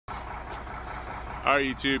All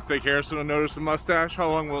right, YouTube, think Harrison will notice the mustache? How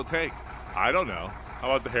long will it take? I don't know.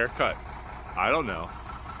 How about the haircut? I don't know.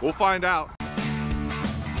 We'll find out.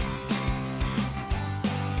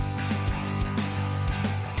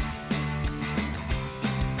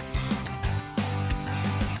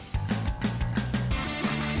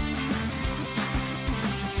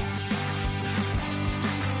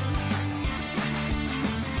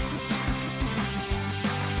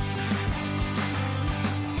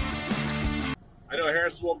 I know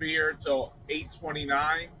Harrison won't be here until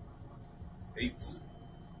 8:29. It's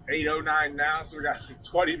 8:09 now, so we got like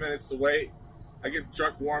 20 minutes to wait. I get the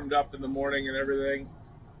truck warmed up in the morning and everything.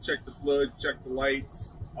 Check the fluid, check the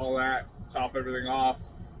lights, all that, top everything off.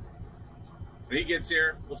 When he gets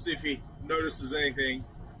here, we'll see if he notices anything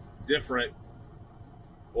different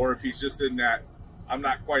or if he's just in that I'm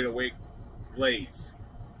not quite awake glaze.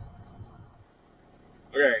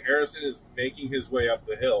 Okay, Harrison is making his way up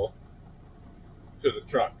the hill to the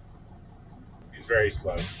truck. He's very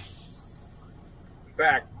slow. In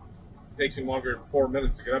fact, it takes him longer than 4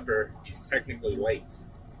 minutes to get up here. He's technically late.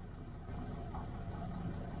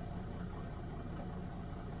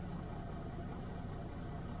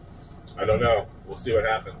 I don't know. We'll see what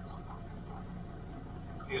happens.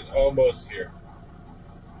 He is almost here.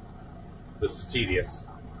 This is tedious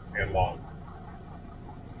and long.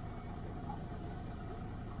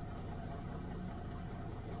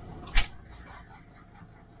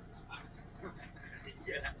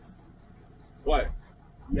 Yes. What?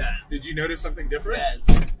 Yes. Did you notice something different?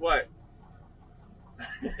 Yes. What?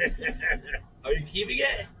 Are you keeping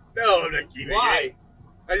it? No, I'm not keeping it. Why?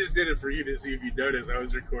 I just did it for you to see if you noticed I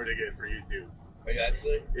was recording it for YouTube. Are you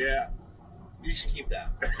actually? Yeah. You should keep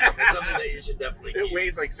that. That's something that you should definitely keep. It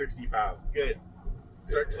weighs like 60 pounds. Good.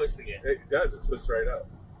 Start twisting it. It does. It twists right up.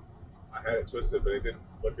 I had it twisted, but it didn't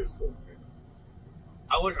look as cool.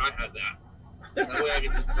 I wish I had that. That way I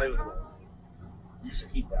could just play with it. You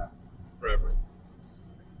should keep that forever.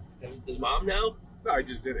 Does Mom know? No, I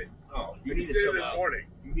just did it. Oh, you I need just to did show it this Mom. morning.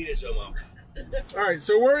 You need to show Mom. All right,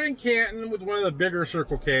 so we're in Canton with one of the bigger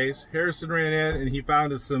Circle K's. Harrison ran in and he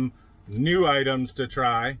found us some new items to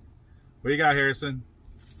try. What do you got, Harrison?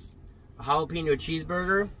 A jalapeno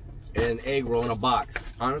cheeseburger and an egg roll in a box.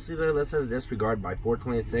 Honestly, though, this says disregard by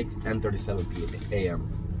 4:26, 10:37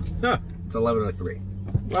 a.m. Huh. It's 11:03.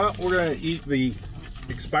 Well, we're gonna eat the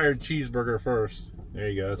expired cheeseburger first. There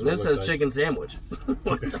you go. That's what This it says looks like. chicken sandwich.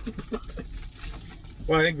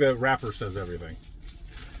 Well, I think the wrapper says everything.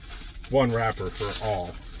 One wrapper for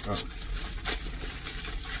all. Oh.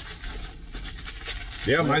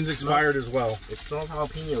 Yeah, mine's expired as well. It smells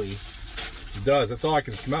jalapeno-y. It does. That's all I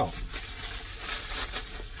can smell.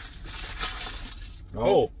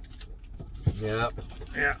 Oh. Yep.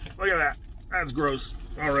 Yeah, look at that. That's gross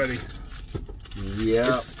already.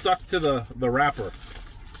 Yeah. It's stuck to the wrapper.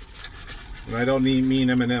 And I don't mean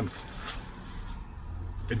M&M's.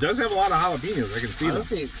 It does have a lot of jalapenos. I can see them.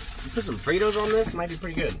 Honestly, you put some Fritos on this, might be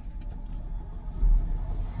pretty good.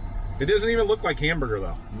 It doesn't even look like hamburger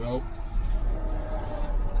though. Nope.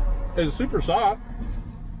 It's super soft.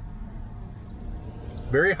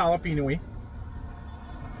 Very jalapeno-y.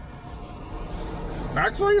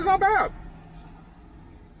 Actually, it's not bad.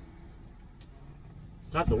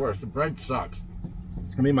 It's not the worst. The bread sucks.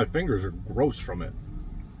 I mean, my fingers are gross from it.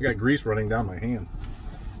 I got grease running down my hand.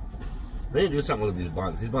 They need to do something with these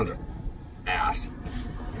buns. These buns are ass.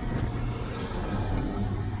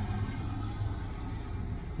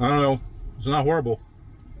 I don't know. It's not horrible.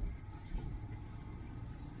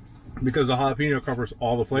 Because the jalapeno covers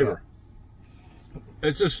all the flavor. Yeah.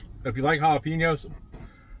 It's just, if you like jalapenos,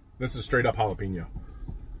 this is straight up jalapeno.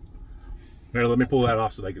 Here, let me pull that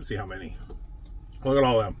off so they can see how many. Look at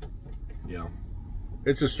all of them. Yeah.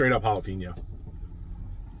 It's just straight up jalapeno.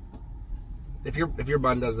 If your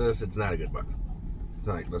bun does this, it's not a good bun. That's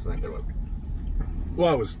not a good one.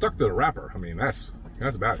 Well, it was stuck to the wrapper. I mean, that's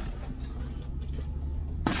bad.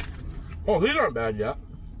 Oh, these aren't bad yet.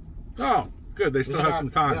 Oh, good. They still have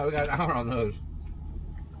some time. Yeah, we got an hour on those.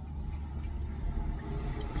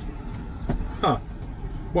 Huh.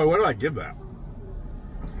 Boy, what do I give that?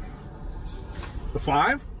 A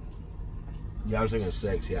 5? Yeah, I was thinking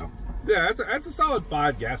 6, yeah. Yeah, that's a solid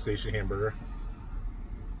 5 gas station hamburger.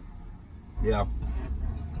 Yeah.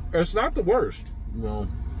 It's not the worst. No.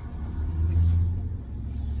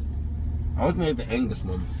 I was gonna get the Angus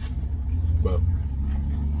one, but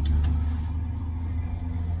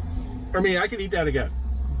I mean, I could eat that again.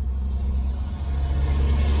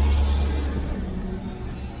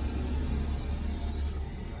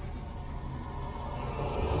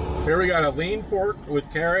 Here we got a lean pork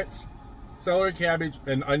with carrots, celery, cabbage,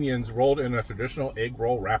 and onions rolled in a traditional egg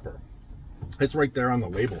roll wrapper. It's right there on the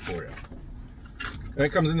label for you. And it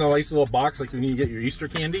comes in a nice little box like when you get your Easter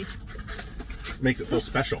candy. Makes it feel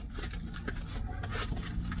special.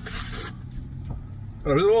 It's a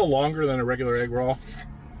little longer than a regular egg roll.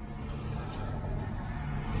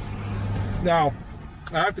 Now,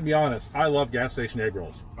 I have to be honest, I love gas station egg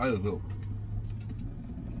rolls. I do.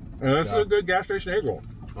 And this is a good gas station egg roll.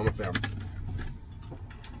 I'm a fan.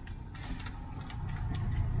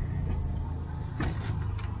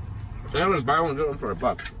 I was buy one, get one for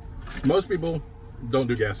 $1. Most people don't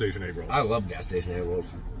do gas station egg rolls. I love gas station egg rolls.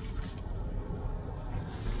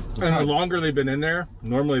 And the longer they've been in there,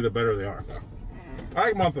 normally the better they are. I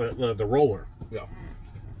like them off the roller. Yeah.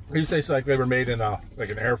 These taste like they were made in like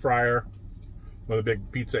an air fryer, one of the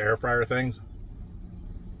big pizza air fryer things.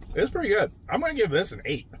 It's pretty good. I'm gonna give this an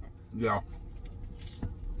 8. Yeah.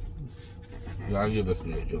 Yeah, I'll give this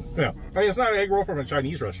an 8 too. Yeah, I mean it's not an egg roll from a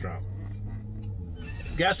Chinese restaurant.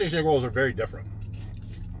 Gas station egg rolls are very different.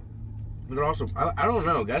 But they're also, I don't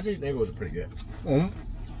know, gas station egg rolls are pretty good. Mm-hmm.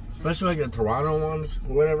 Especially like the Toronto ones,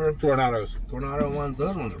 or whatever. Tornadoes. Tornado ones,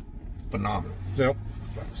 those ones are phenomenal. Yep.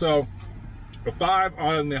 So, a 5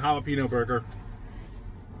 on the jalapeno burger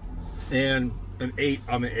and an 8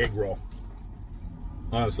 on the egg roll.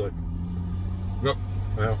 Honestly. Yep.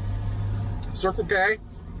 Yeah. Circle K,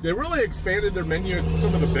 they really expanded their menu to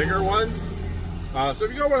some of the bigger ones. So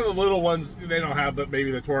if you go one of the little ones, they don't have but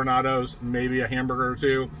maybe the Tornadoes, maybe a hamburger or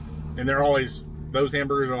two, and they're always, those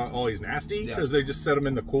hamburgers are always nasty because they just set them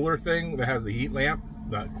in the cooler thing that has the heat lamp.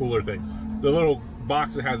 Not cooler thing, the little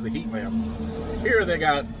box that has the heat lamp. Here they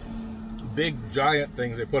got big giant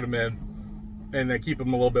things they put them in, and they keep them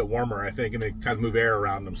a little bit warmer, I think, and they kind of move air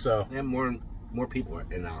around them. So They have more people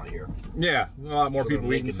in and out here. yeah, a lot more So people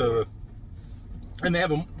they're eating. making So and they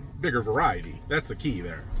have a bigger variety. That's the key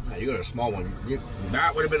there. Now, you go to a small one,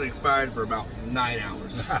 that would have been expired for about 9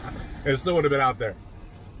 hours. It still would have been out there.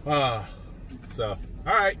 So,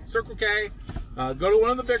 all right, Circle K. Go to one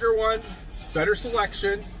of the bigger ones. Better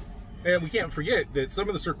selection. And we can't forget that some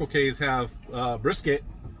of the Circle Ks have brisket,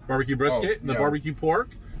 barbecue brisket, and the barbecue pork.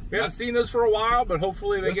 We haven't seen those for a while, but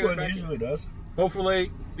hopefully they get it back. Usually does.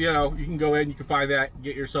 Hopefully, you know, you can go in, you can find that,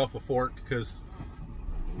 get yourself a fork, because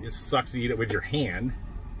it sucks to eat it with your hand.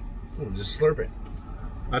 Just slurp it.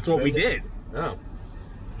 That's what we did. Oh.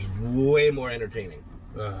 It's way more entertaining.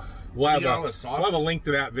 We'll have a a link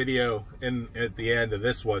to that video at the end of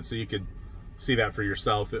this one, so you could see that for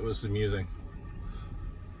yourself. It was amusing.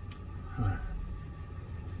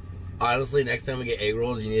 Honestly, next time we get egg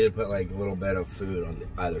rolls, you need to put like a little bit of food on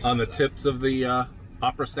either side. On the tips of the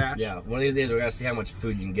opera sash? Yeah, one of these days we're going to see how much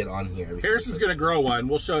food you can get on here. Harrison's going to grow one.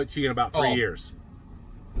 We'll show it to you in about 3 years.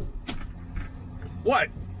 What?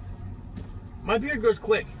 My beard grows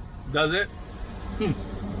quick. Does it?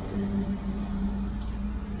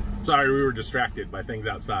 Sorry, we were distracted by things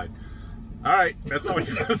outside. All right, that's all we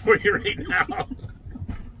got for you right now.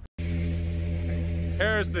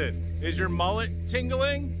 Harrison, is your mullet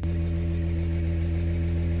tingling?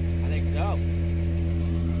 I think so.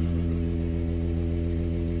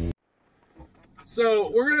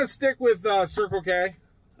 So we're gonna stick with Circle K.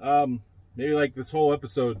 Maybe like this whole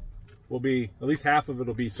episode will be, at least half of it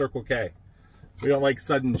will be Circle K. We don't like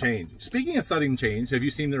sudden change. Speaking of sudden change, have you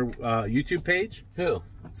seen their YouTube page? Who?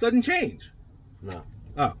 Sudden Change. No.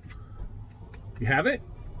 Oh. You haven't?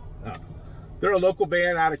 Oh. They're a local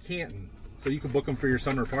band out of Canton, so you can book them for your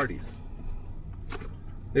summer parties.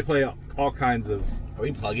 They play all kinds of... Are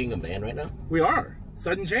we plugging a band right now? We are.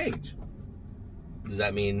 Sudden Change. Does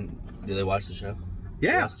that mean, do they watch the show?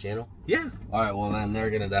 Yeah. Watch the channel? Yeah. All right, well then they're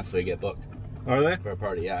going to definitely get booked Are they? for a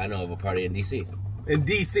party. Yeah, I know of a party in D.C. In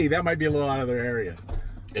D.C., that might be a little out of their area.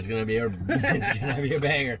 It's gonna be a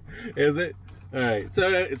banger. Is it? All right. So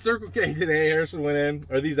it's Circle K today. Harrison went in.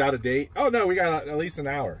 Are these out of date? Oh no, we got at least an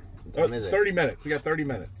hour. What time is it? 30 minutes. We got 30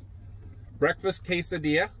 minutes. Breakfast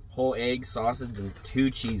quesadilla. Whole egg, sausage, and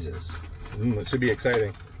 2 cheeses. It should be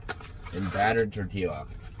exciting. And battered tortilla.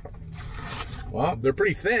 Well, they're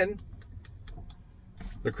pretty thin.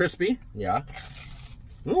 They're crispy. Yeah.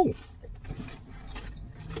 Ooh.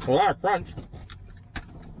 A lot of crunch.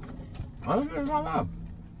 I don't think it's not bad.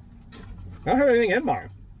 I don't have anything in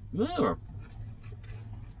mine. Neither.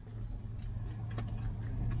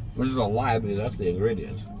 Which is a lie because that's the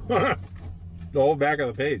ingredients. The whole back of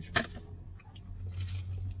the page.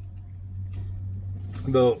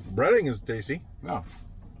 The breading is tasty. Yeah.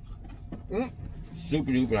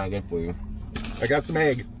 Super duper not good for you. I got some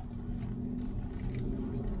egg.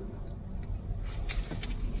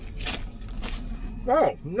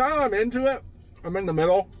 Oh, now I'm into it. I'm in the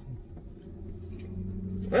middle.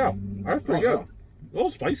 Yeah, that's pretty good. A little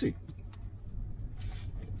spicy.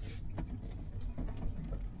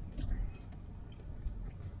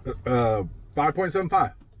 5.75.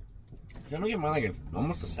 I'm gonna give mine like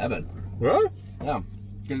almost a 7. Really? Yeah,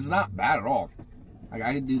 it's not bad at all.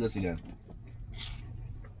 I could do this again.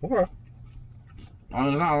 Okay. I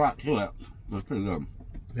mean, there's not a lot to it. But it's pretty good.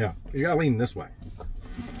 Yeah, you gotta lean this way.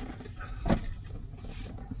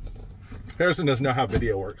 Harrison doesn't know how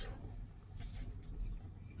video works.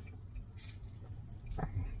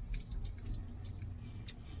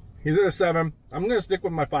 He's at a 7. I'm gonna stick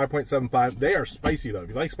with my 5.75. They are spicy though. If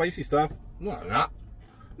you like spicy stuff, No, not.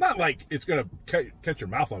 not like it's gonna catch your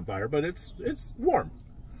mouth on fire, but it's warm.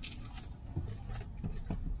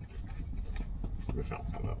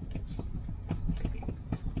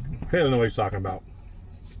 He doesn't know what he's talking about.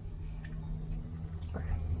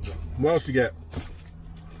 What else you get?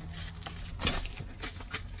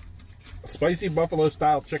 Spicy buffalo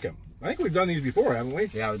style chicken. I think we've done these before, haven't we?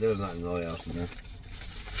 Yeah, but there's nothing really else in there.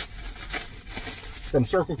 From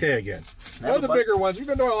Circle K again. One of the bigger ones. We've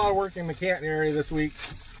been doing a lot of work in the Canton area this week.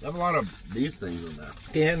 They have a lot of these things in there.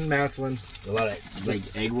 Canton, Massillon. A lot of like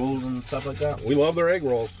egg rolls and stuff like that. We love their egg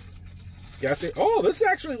rolls. Guess it. Oh, this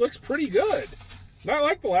actually looks pretty good. Not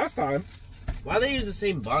like the last time. Why do they use the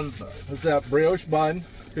same buns though? It's that brioche bun.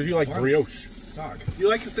 Because you like Buns brioche. Suck. You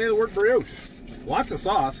like to say the word brioche. Lots of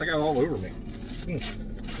sauce. I got it all over me.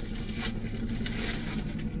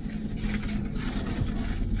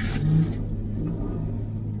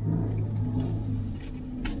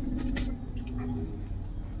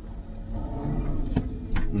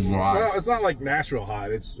 Well, it's not like Nashville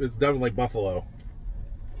hot. It's definitely Buffalo.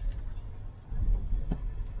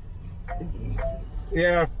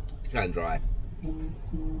 Yeah, Kind of dry.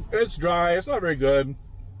 it's dry. It's not very good.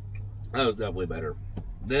 That was definitely better.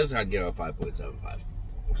 This I'd give a 5.75.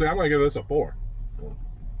 See, I'm going to give this a 4.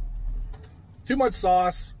 Too much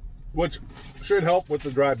sauce, which should help with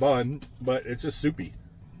the dry bun, but it's just soupy.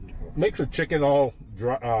 Makes the chicken all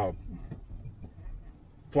dry,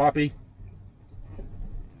 floppy.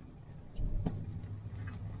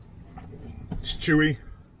 It's chewy.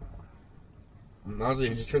 Honestly,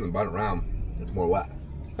 if you just turn the bun around, it's more wet.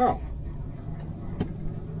 Oh.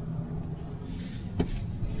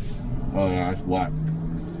 Oh yeah, it's wet.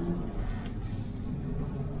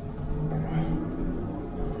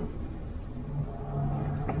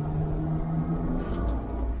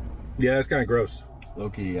 Yeah, that's kind of gross.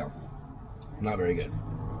 Low-key, yeah. Not very good.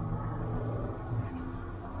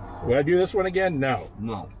 Would I do this one again? No.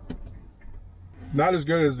 No. Not as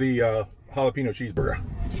good as the jalapeno cheeseburger.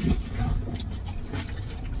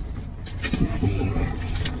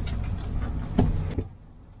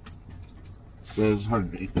 This is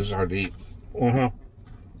hard to eat. This is hard to eat. Uh-huh.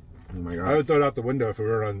 Oh my god. I would throw it out the window if we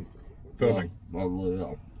were on filming. Oh, really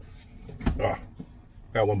no. Oh,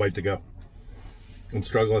 got one bite to go. I'm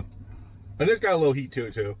struggling. And it's got a little heat to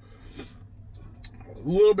it too. A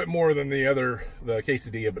little bit more than the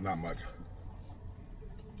quesadilla, but not much.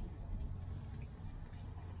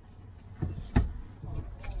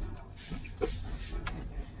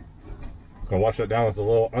 Gonna wash that down with a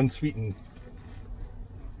little unsweetened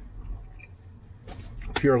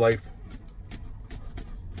Pure Life.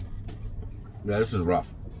 Yeah, this is rough.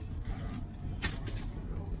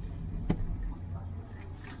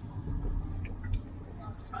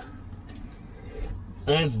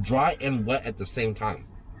 And it's dry and wet at the same time.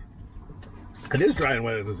 It is dry and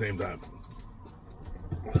wet at the same time.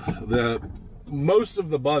 Most of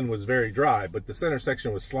the bun was very dry, but the center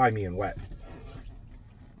section was slimy and wet.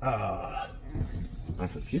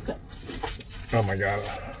 That's what you said. Oh my god.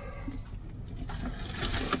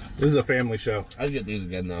 This is a family show. I'd get these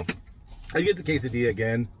again though. I'd get the quesadilla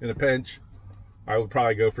again in a pinch. I would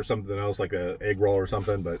probably go for something else like a egg roll or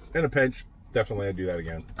something, but in a pinch, definitely I'd do that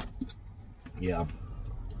again. Yeah.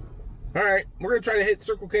 All right, we're gonna try to hit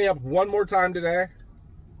Circle K up one more time today,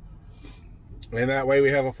 and that way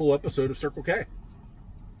we have a full episode of Circle K,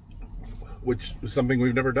 which is something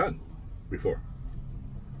we've never done before.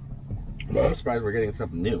 Well, I'm surprised we're getting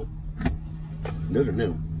something new. Those are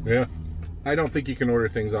new. Yeah, I don't think you can order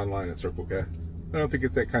things online at Circle K. I don't think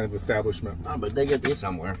it's that kind of establishment. Oh, but they get these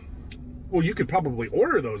somewhere. Well, you could probably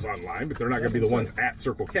order those online, but they're not going to be the ones at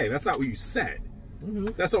Circle K. That's not what you said. Mm-hmm.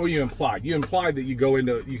 That's not what you implied. You implied that you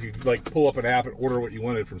could like pull up an app and order what you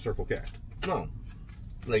wanted from Circle K. No.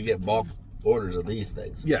 They get bulk orders of these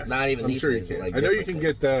things. Yes, Not even I'm these sure things. you but, can. like, I know you can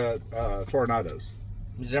different get Tornadoes.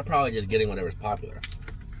 things. They're probably just getting whatever's popular.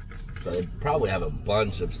 So they probably have a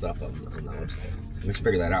bunch of stuff on the website. Let's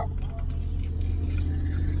figure that out.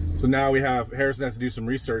 So now we have Harrison has to do some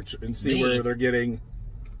research and see where they're getting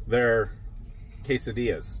their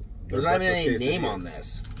quesadillas. There's not even any name on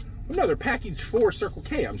this. No, they're packaged for Circle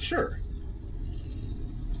K, I'm sure.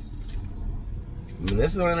 mean,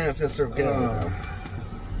 this is the one that says Circle K.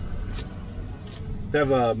 They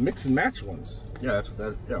have mix and match ones. Yeah, that's what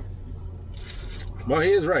that. Yeah. Well,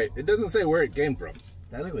 he is right. It doesn't say where it came from.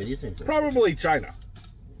 Technically, these things. Probably China.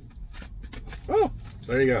 Oh,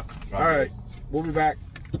 there you go. All right, we'll be back.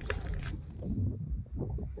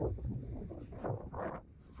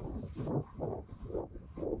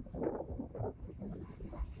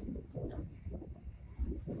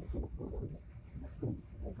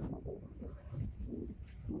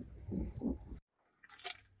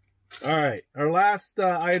 All right, our last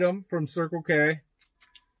item from Circle K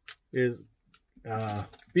is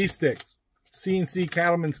beef sticks. C&C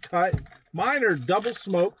Cattleman's Cut. Mine are double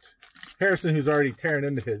smoked. Harrison, who's already tearing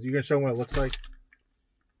into his, you gonna show him what it looks like?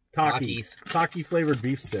 Takis. Taki flavored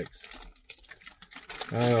beef sticks.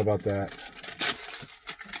 I don't know about that.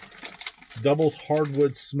 Double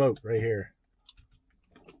hardwood smoke right here.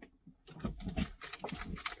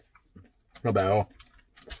 Not bad at all.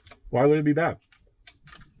 Why would it be bad?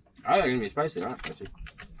 I think it's gonna be spicy, not spicy.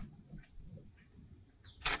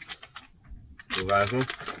 The last one.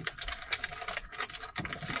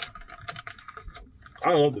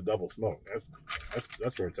 I love the double smoke.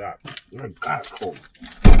 That's where it's at. God, cold.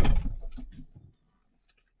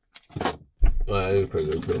 Well, it was pretty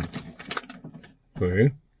good too.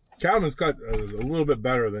 Okay. Cattleman's Cut is a little bit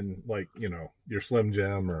better than, like, you know, your Slim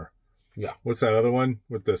Jim or what's that other one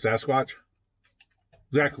with the Sasquatch?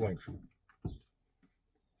 Jack Links.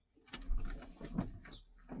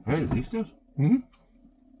 Hey, beef sticks?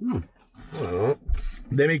 Mm-hmm.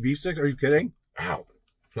 They make beef sticks? Are you kidding? Ow.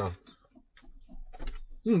 No.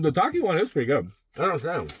 The Taki one is pretty good. I don't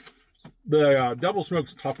know. The double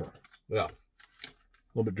smoke's tougher. Yeah. A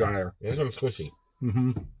little bit drier. This one's squishy.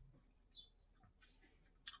 Mm-hmm.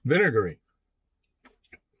 Vinegary.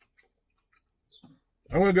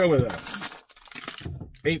 I'm going to go with a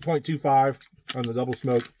 8.25 on the double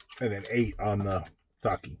smoke and an 8 on the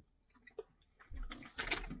Taki.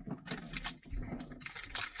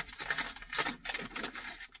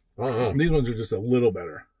 These ones are just a little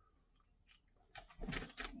better.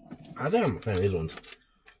 I think I'm a fan of these ones.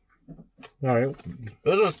 All right.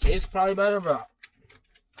 Those ones taste probably better, but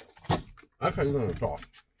I think these ones are soft.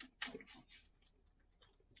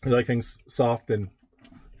 You like things soft and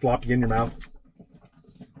floppy in your mouth?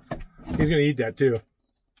 He's going to eat that too.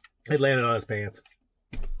 It landed on his pants.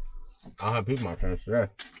 I'll have people in my pants today.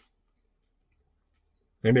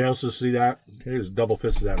 Anybody else just see that? He just double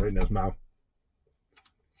fisted that right in his mouth.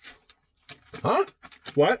 Huh?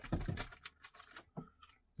 What?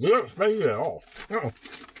 You don't expect it at all. Oh.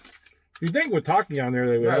 You'd think with Taki on there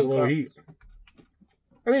they would have a little heat.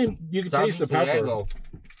 I mean, you can taste the pepper,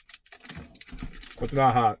 but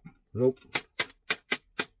not hot. Nope.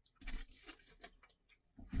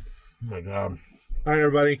 Oh my God. All right,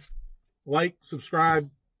 everybody. Like,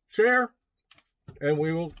 subscribe, share, and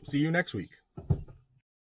we will see you next week.